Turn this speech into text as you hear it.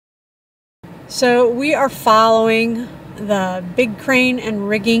So we are following the big crane and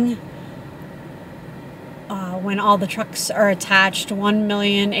rigging when all the trucks are attached,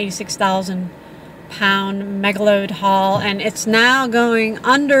 1,086,000 pound Megaload haul, and it's now going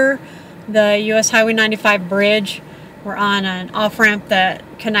under the US Highway 95 bridge. We're on an off-ramp that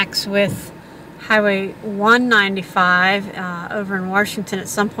connects with Highway 195 over in Washington. At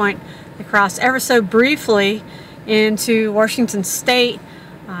some point they cross ever so briefly into Washington State.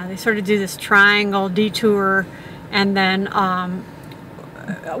 They sort of do this triangle detour, and then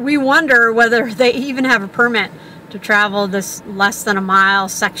we wonder whether they even have a permit to travel this less than a mile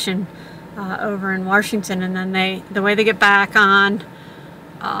section over in Washington, and then the way they get back on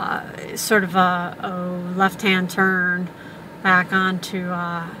sort of a left-hand turn back onto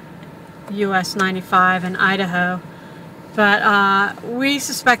US 95 in Idaho. But we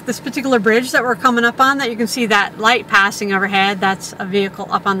suspect this particular bridge that we're coming up on, that you can see that light passing overhead, that's a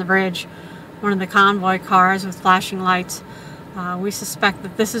vehicle up on the bridge, one of the convoy cars with flashing lights. We suspect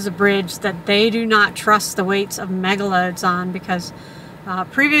that this is a bridge that they do not trust the weights of megaloads on, because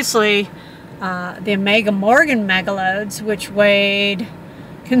previously the Omega Morgan megaloads, which weighed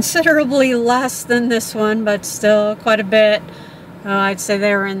considerably less than this one, but still quite a bit, I'd say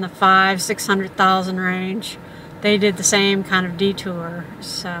they were in the 500,000–600,000 range. They did the same kind of detour.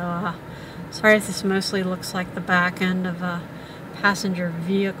 So sorry if this mostly looks like the back end of a passenger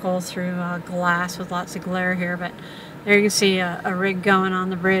vehicle through glass with lots of glare here, but there you can see a rig going on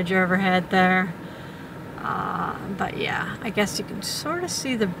the bridge overhead there. But yeah, I guess you can sort of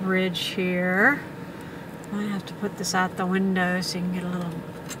see the bridge here. Might have to put this out the window so you can get a little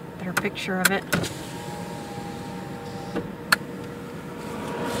better picture of it.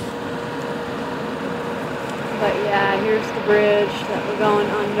 But yeah, here's the bridge that we're going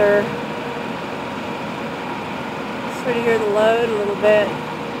under. Sort of hear the load a little bit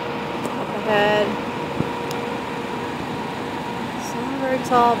up ahead. It's not a very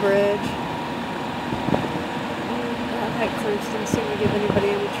tall bridge. That height clearance didn't seem to give anybody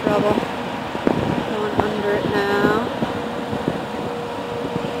any trouble. Going under it now.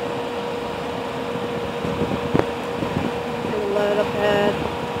 Hear the load up ahead.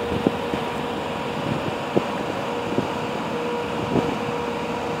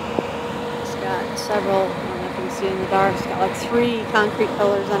 Several, I don't know if you can see in the dark, it's got like 3 concrete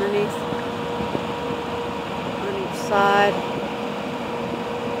pillars underneath on each side.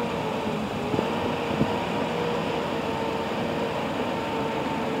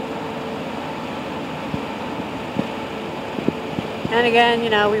 And again, you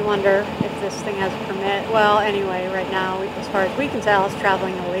know, we wonder if this thing has a permit. Well, anyway, right now, as far as we can tell, it's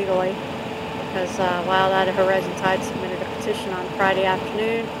traveling illegally, because Wild Idaho Rising Tide submitted a petition on Friday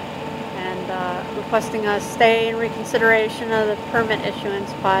afternoon and requesting a stay in reconsideration of the permit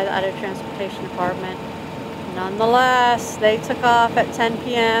issuance by the Idaho Transportation Department. Nonetheless, they took off at 10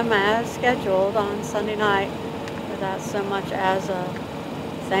 p.m. as scheduled on Sunday night without so much as a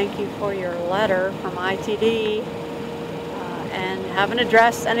thank you for your letter from ITD, and haven't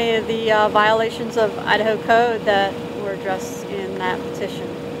addressed any of the violations of Idaho code that were addressed in that petition.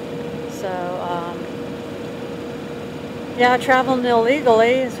 So, yeah, traveling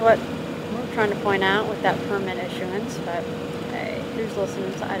illegally is what we're trying to point out with that permit issuance, but hey, who's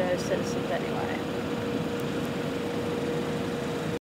listening to Idaho citizens anyway?